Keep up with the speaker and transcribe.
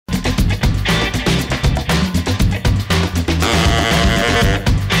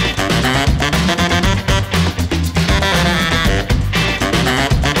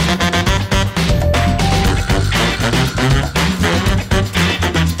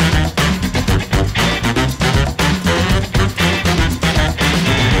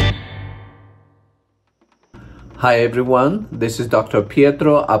Hi everyone, this is Dr.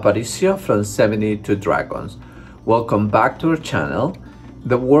 Pietro Aparicio from 72 Dragons. Welcome back to our channel.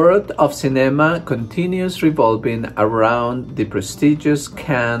 The world of cinema continues revolving around the prestigious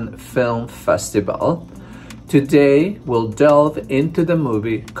Cannes Film Festival. Today, we'll delve into the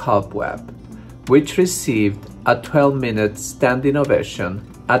movie Cobweb, which received a 12-minute standing ovation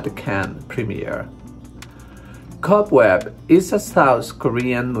at the Cannes premiere. Cobweb is a South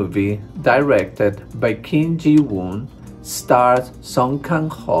Korean movie directed by Kim Ji-woon, stars Song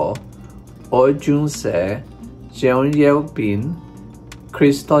Kang-ho, Oh Jun-se, Jeon Yeo-bin,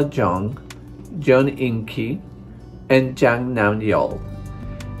 Crystal Jung, Jeon In-ki, and Jang Nam-yeol.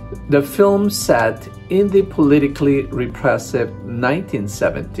 The film, set in the politically repressive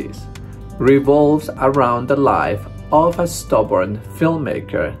 1970s, revolves around the life of a stubborn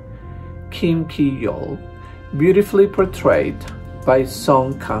filmmaker, Kim Ki-yeol, beautifully portrayed by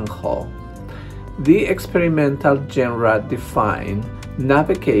Song Kang-ho. The experimental genre defined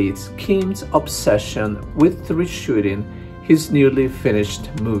navigates Kim's obsession with reshooting his newly finished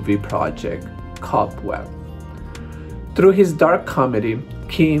movie project, Cobweb. Through his dark comedy,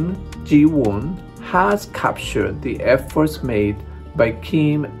 Kim Ji-woon has captured the efforts made by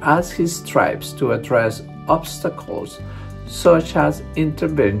Kim as he strives to address obstacles such as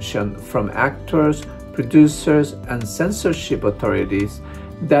intervention from actors, producers, and censorship authorities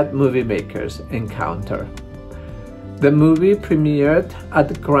that movie makers encounter. The movie premiered at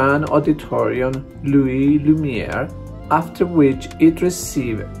the Grand Auditorium Louis Lumiere, after which it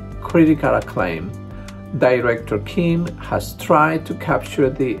received critical acclaim. Director Kim has tried to capture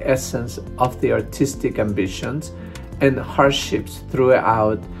the essence of the artistic ambitions and hardships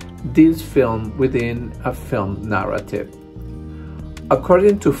throughout this film within a film narrative.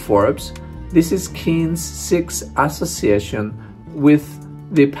 According to Forbes, this is Kim's sixth association with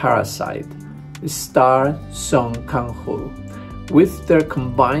The Parasite, star Song Kang-ho. With their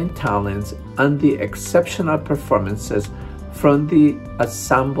combined talents and the exceptional performances from the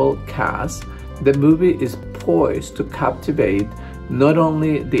ensemble cast, the movie is poised to captivate not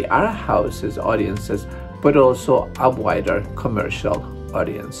only the art house's audiences, but also a wider commercial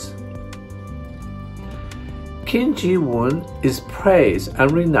audience. Kim Ji-woon is praised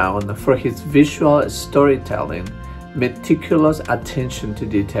and renowned for his visual storytelling, meticulous attention to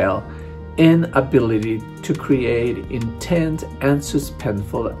detail, and ability to create intense and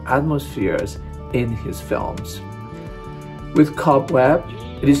suspenseful atmospheres in his films. With Cobweb,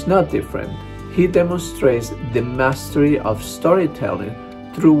 it is not different. He demonstrates the mastery of storytelling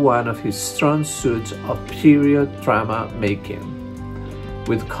through one of his strong suits of period drama making.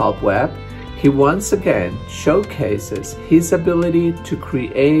 With Cobweb, he once again showcases his ability to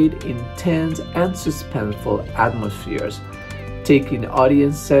create intense and suspenseful atmospheres, taking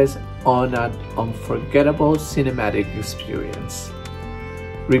audiences on an unforgettable cinematic experience.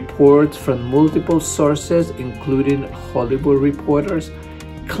 Reports from multiple sources, including Hollywood reporters,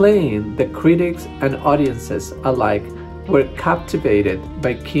 claim that critics and audiences alike were captivated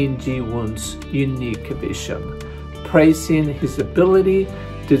by Kim Ji-woon's unique vision, praising his ability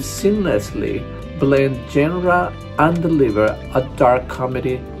to seamlessly blend genre and deliver a dark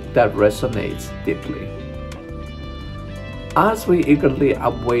comedy that resonates deeply. As we eagerly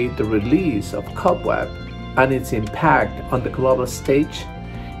await the release of Cobweb and its impact on the global stage,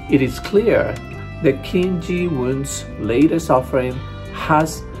 it is clear that Kim Ji-woon's latest offering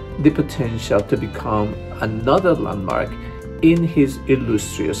has the potential to become another landmark in his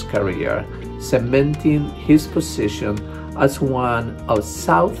illustrious career, cementing his position as one of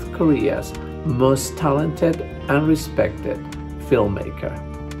South Korea's most talented and respected filmmaker.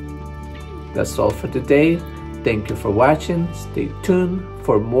 That's all for today. Thank you for watching. Stay tuned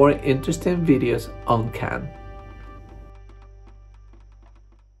for more interesting videos on Cannes.